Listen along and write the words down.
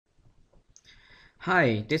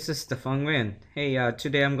Hi, this is Stefan Nguyen. Hey,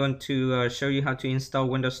 today I'm going to show you how to install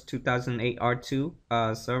Windows 2008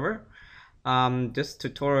 R2 server. This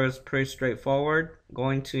tutorial is pretty straightforward.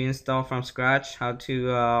 Going to install from scratch how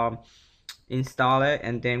to install it,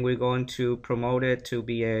 and then we're going to promote it to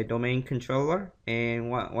be a domain controller.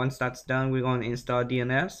 And once that's done, we're going to install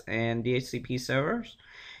DNS and DHCP servers.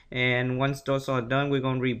 And once those are done, we're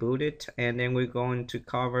going to reboot it, and then we're going to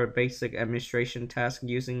cover basic administration tasks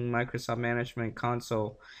using Microsoft Management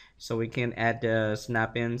Console, so we can add the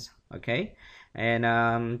snap-ins. Okay,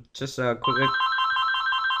 and just a quick.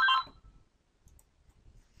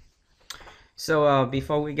 So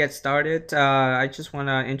before we get started, I just want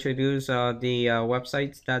to introduce the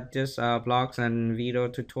websites that this blogs and video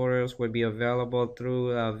tutorials will be available through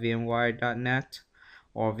VMware.net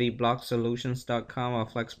or vblocksolutions.com or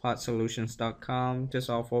flexpodsolutions.com. This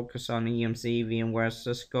all focus on EMC, VMware,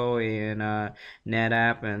 Cisco, and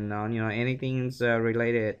NetApp, and anything's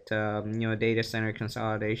related, data center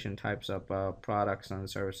consolidation types of products and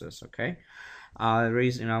services. Okay. The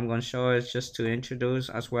reason I'm going to show is just to introduce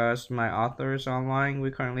as well as my authors online.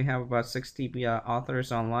 We currently have about 60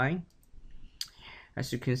 authors online,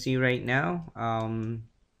 as you can see right now.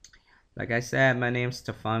 Like I said, my name is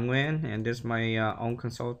Stefan Nguyen, and this is my own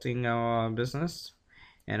consulting business.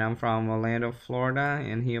 And I'm from Orlando, Florida,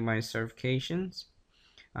 and here are my certifications.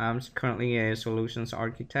 I'm currently a solutions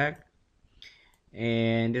architect,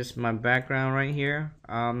 and this is my background right here.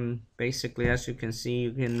 Basically, as you can see,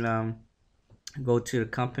 you can go to the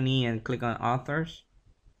company and click on authors,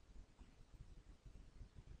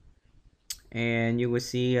 and you will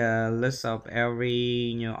see a list of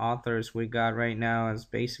every authors we got right now. Is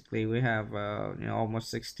basically we have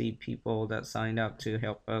almost 60 people that signed up to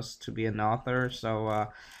help us to be an author. So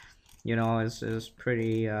it's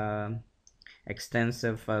pretty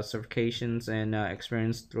extensive certifications and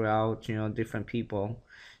experience throughout different people.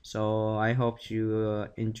 So I hope you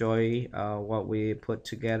enjoy what we put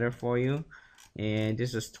together for you, and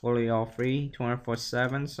this is totally all free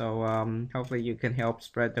 24/7. So hopefully you can help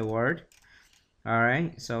spread the word. All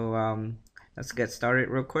right, so let's get started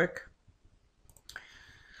real quick.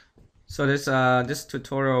 So this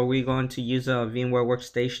tutorial, we're going to use a VMware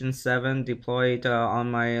Workstation 7 deployed on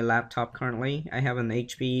my laptop. Currently I have an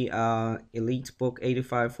HP EliteBook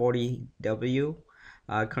 8540W.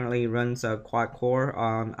 Currently runs a quad core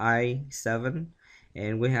on i7,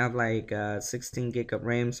 and we have like 16 gig of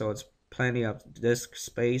RAM, so it's plenty of disk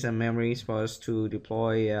space and memories for us to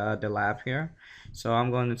deploy the lab here. So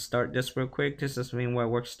I'm going to start this real quick. This is VMware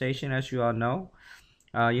Workstation, as you all know.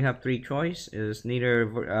 You have three choices: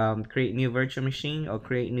 neither create new virtual machine, or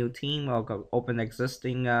create new team, or open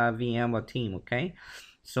existing VM or team. Okay,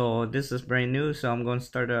 so this is brand new, so I'm going to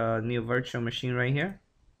start a new virtual machine right here.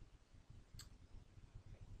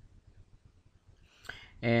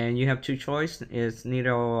 And you have two choices: it's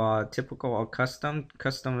neither typical or custom.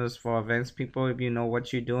 Custom is for advanced people. If you know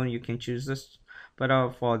what you're doing, you can choose this, but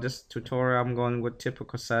for this tutorial I'm going with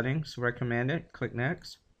typical settings. Recommended. Click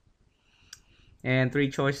next. And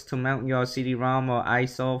three choices to mount your CD-ROM or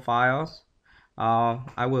ISO files.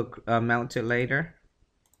 I will mount it later.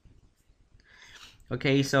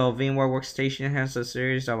 Okay, so VMware Workstation has a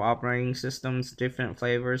series of operating systems, different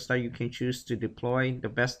flavors that you can choose to deploy. The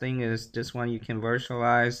best thing is this one, you can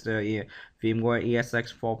virtualize the VMware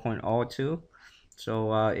ESX 4.0 too.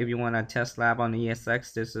 So if you want a test lab on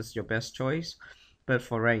ESX, this is your best choice. But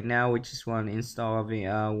for right now, we just want to install the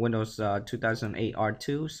Windows 2008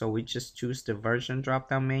 R2. So we just choose the version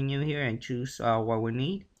drop-down menu here and choose what we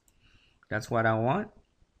need. That's what I want.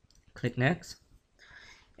 Click next.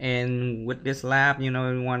 And with this lab, you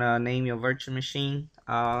want to name your virtual machine.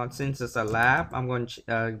 Since it's a lab, I'm going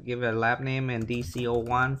to give it a lab name and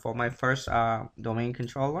DC01 for my first domain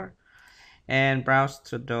controller, and browse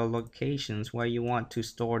to the locations where you want to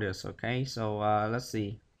store this. Okay, so let's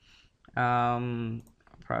see, probably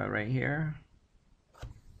right here.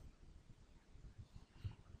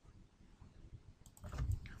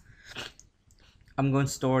 I'm going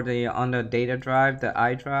to store on the data drive, the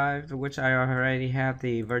I drive, which I already have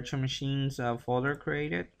the virtual machines folder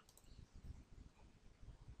created.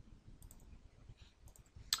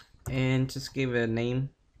 And just give it a name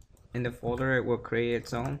in the folder. It will create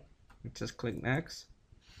its own. Just click next.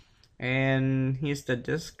 And here's the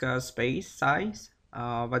disk space size.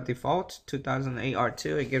 By default 2008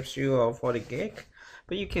 R2, it gives you 40 gig,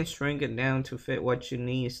 but you can shrink it down to fit what you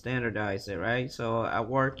need, standardize it, right? So at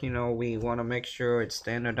work, we want to make sure it's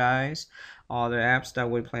standardized, all the apps that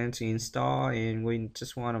we plan to install, and we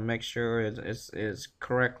just want to make sure it's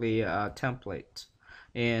correctly template.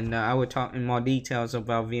 And I will talk in more details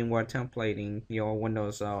about VMware templating your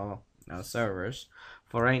Windows servers.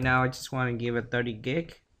 For right now, I just want to give it 30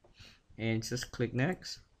 gig and just click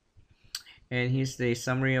next. And here's the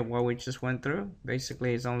summary of what we just went through.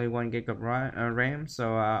 Basically, it's only 1 gig of RAM.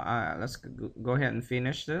 So let's go ahead and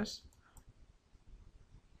finish this.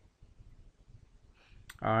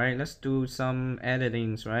 All right, let's do some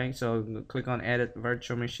editings, right? So click on edit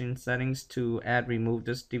virtual machine settings to add remove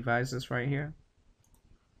this devices right here.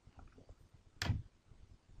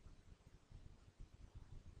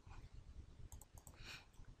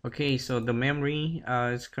 Okay, so the memory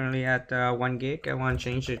is currently at 1 gig. I want to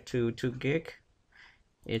change it to 2 gig.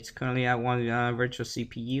 It's currently at one virtual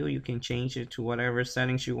CPU. You can change it to whatever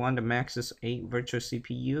settings you want. The max is 8 virtual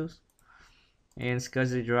CPUs. And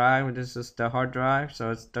SCSI drive, this is the hard drive, so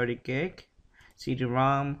it's 30 gig.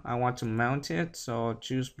 CD-ROM, I want to mount it, so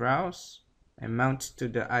choose browse and mount to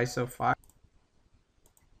the ISO file.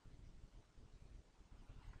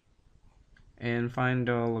 And find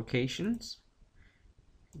the locations.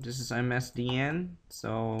 This is MSDN,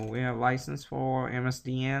 so we have license for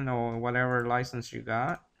MSDN or whatever license you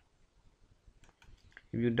got.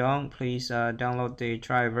 If you don't, please download the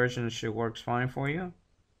trial version. It should works fine for you.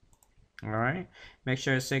 Alright, make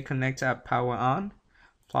sure to say connect at power on.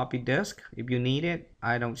 Floppy disk, if you need it,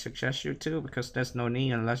 I don't suggest you to because there's no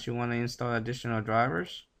need unless you want to install additional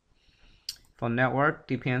drivers. For network,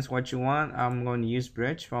 depends what you want. I'm going to use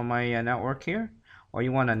bridge for my network here. Or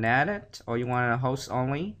you want to NAT it, or you want to host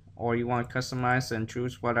only, or you want to customize and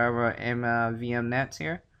choose whatever VM nets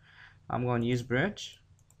here. I'm going to use bridge.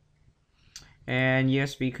 And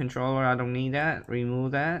USB controller, I don't need that.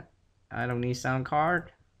 Remove that. I don't need sound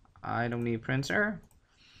card. I don't need printer.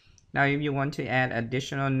 Now if you want to add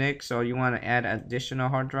additional NICs or you want to add additional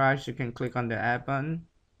hard drives, you can click on the add button.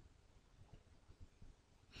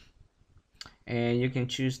 And you can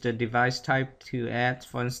choose the device type to add.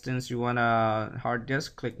 For instance, you want a hard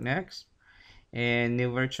disk, click next. And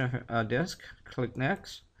new virtual disk, click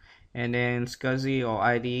next. And then SCSI or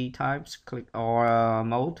IDE types, click or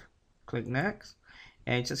mode, click next.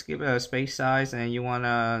 And just give it a space size, and you want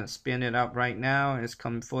to spin it up right now. It's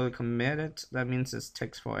fully committed. That means it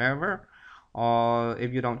takes forever. Or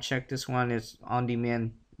if you don't check this one, it's on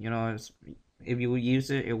demand. You know, if you use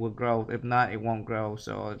it, it will grow. If not, it won't grow.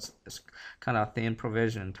 So it's kind of thin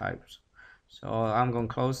provision types. So I'm going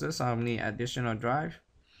to close this. I'll need additional drive.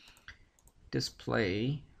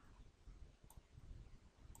 Display.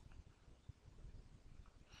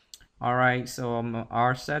 Alright, so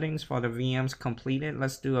our settings for the VMs completed.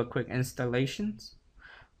 Let's do a quick installations.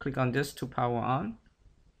 Click on this to power on.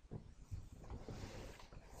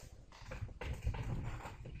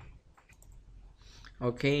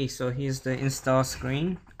 Okay, so here's the install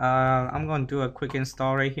screen. I'm going to do a quick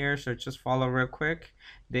install right here, so just follow real quick.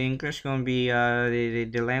 The English going to be,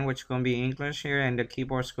 the language going to be English here, and the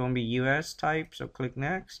keyboard's going to be US type, so click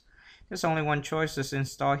next. There's only one choice, is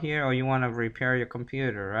install here, or you want to repair your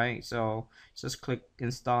computer, right? So just click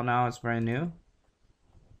install now, it's brand new.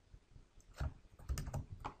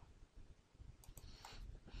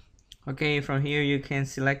 Okay, from here you can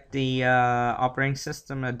select the operating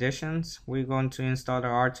system additions. We're going to install the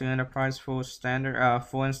R2 Enterprise full standard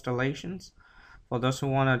full installations. For those who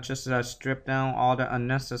want to just strip down all the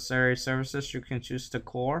unnecessary services, you can choose the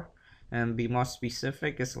core and be more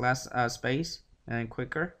specific. It's less space and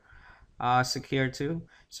quicker. Secure too.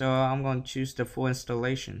 So I'm going to choose the full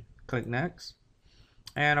installation. Click next.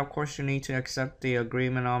 And of course you need to accept the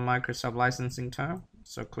agreement on Microsoft licensing term.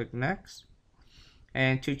 So click next.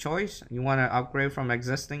 And two choice, you want to upgrade from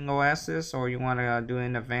existing OSs or you want to do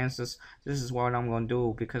in advances. This is what I'm going to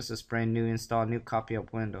do because it's brand new, install new copy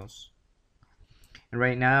of Windows. And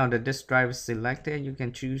right now the disk drive is selected. You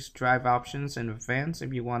can choose drive options in advance.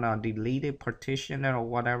 If you want to delete it, partition it, or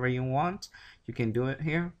whatever you want, you can do it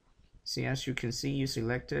here. See, as you can see, you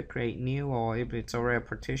selected create new, or if it's already a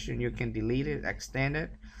partition, you can delete it, extend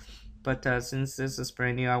it. But since this is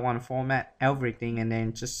brand new, I want to format everything and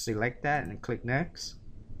then just select that and click next.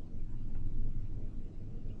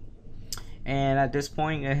 And at this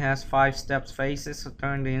point it has 5 steps phases. So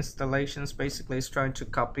during the installations, basically it's trying to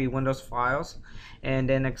copy Windows files and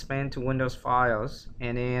then expand to Windows files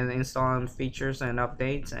and then install features and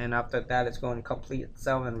updates, and after that it's going to complete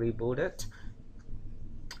itself and reboot it.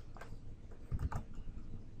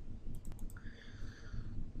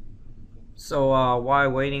 So while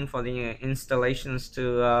waiting for the installations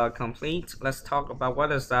to complete, let's talk about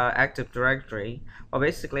what is Active Directory. Well,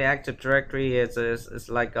 basically, Active Directory is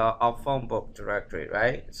like a phone book directory,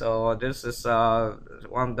 right? So this is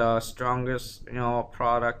one of the strongest,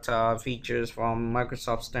 product features from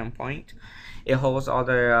Microsoft standpoint. It holds all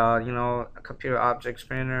the, computer objects,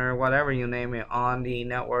 printer, whatever you name it on the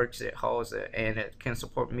networks. It holds it, and it can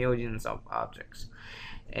support millions of objects.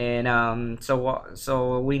 And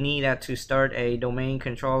so we need that to start a domain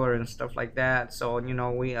controller and stuff like that. So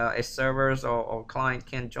we a servers or client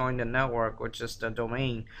can join the network, which is the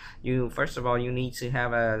domain. You first of all you need to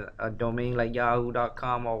have a domain like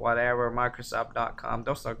yahoo.com or whatever, microsoft.com.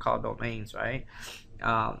 Those are called domains, right?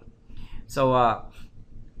 um, so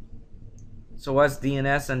so what's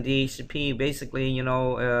DNS and DHCP? Basically, you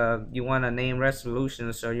want a name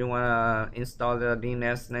resolution, so you want to install the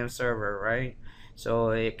DNS name server, right?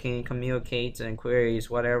 So it can communicate and queries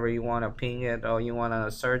whatever you want to ping it, or you want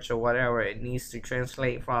to search or whatever. It needs to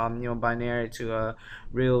translate from binary to a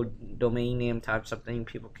real domain name type, something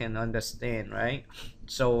people can understand, right?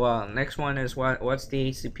 So next one is what's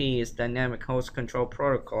DHCP? Is Dynamic Host Control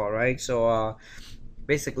Protocol, right? So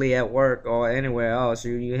basically at work or anywhere else,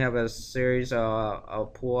 you have a series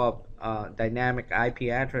of pull up dynamic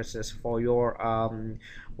IP addresses for your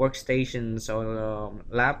workstations or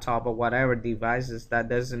laptop or whatever devices that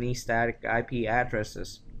doesn't need static IP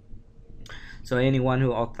addresses. So anyone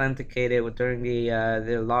who authenticated during the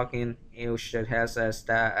login, you should has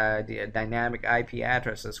the dynamic IP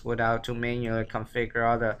addresses without to manually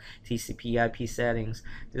configure other TCP IP settings.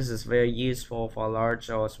 This is very useful for large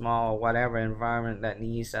or small or whatever environment that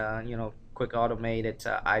needs quick automated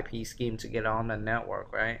IP scheme to get on the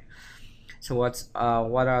network, right? So what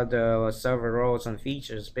are the server roles and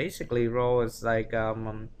features? Basically, role is like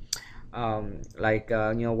web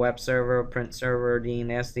server, print server,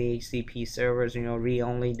 DNS, DHCP servers,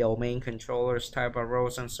 read-only domain controllers type of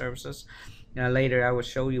roles and services. Now later I will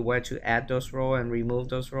show you where to add those roles and remove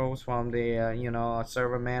those roles from the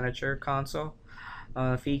server manager console.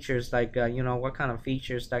 Features like what kind of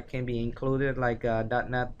features that can be included, like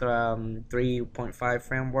 .NET 3.5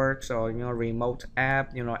 frameworks, or remote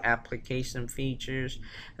app, application features,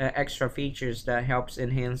 extra features that helps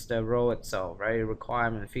enhance the role itself, right?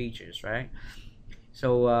 Requirement features, right?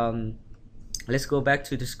 So let's go back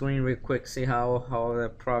to the screen real quick, see how the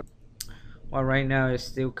progress. Well, right now it's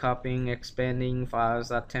still copying, expanding files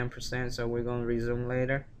at 10%, so we're going to resume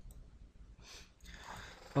later.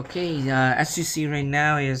 Okay, as you see right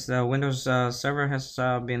now is the Windows server has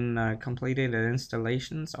been completed the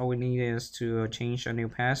installations. All we need is to change a new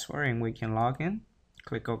password and we can log in.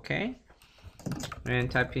 Click OK and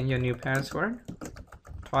type in your new password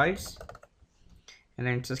twice and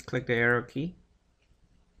then just click the arrow key.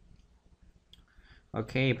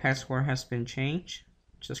 Okay, password has been changed.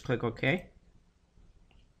 Just click OK.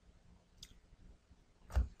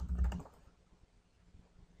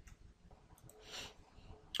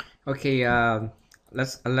 Okay,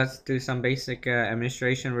 let's do some basic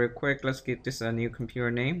administration real quick. Let's get this a new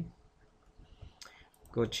computer name.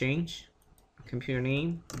 Go change computer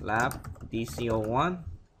name, lab DC01.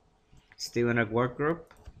 Still in a work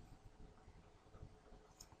group.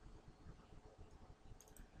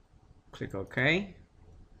 Click OK.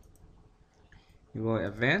 You will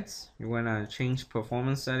advance. You want to change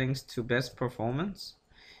performance settings to best performance.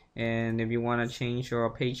 And if you want to change your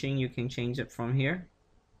paging, you can change it from here.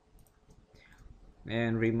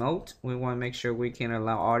 And remote, we want to make sure we can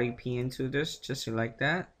allow RDP into this, just like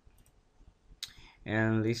that.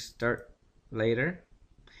 And restart later.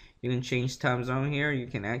 You can change time zone here. You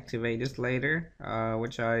can activate this later,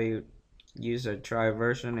 which I use a trial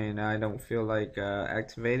version and I don't feel like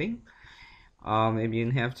activating. If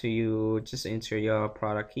you have to, you just enter your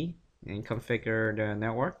product key and configure the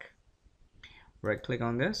network. Right click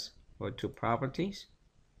on this, go to properties.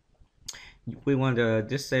 We want to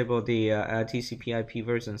disable the TCP IP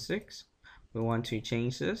version 6. We want to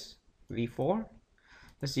change this v4.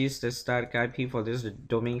 Let's use the static IP for this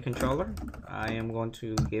domain controller. I am going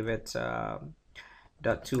to give it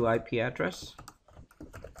 .2 IP address.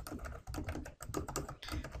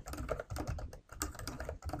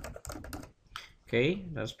 Okay,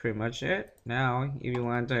 that's pretty much it. Now, if you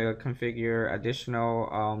want to configure additional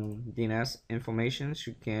DNS information,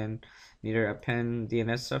 you can either append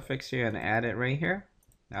DNS suffix here and add it right here.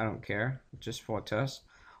 I don't care, just for test.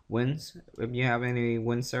 Wins, if you have any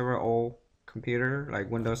Win server or computer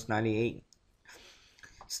like Windows 98,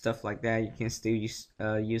 stuff like that, you can still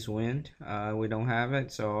use Win. We don't have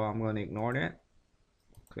it, so I'm going to ignore it.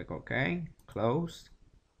 Click OK, close.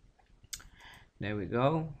 There we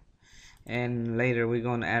go. And later we're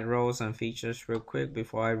going to add roles and features real quick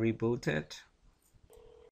before I reboot it.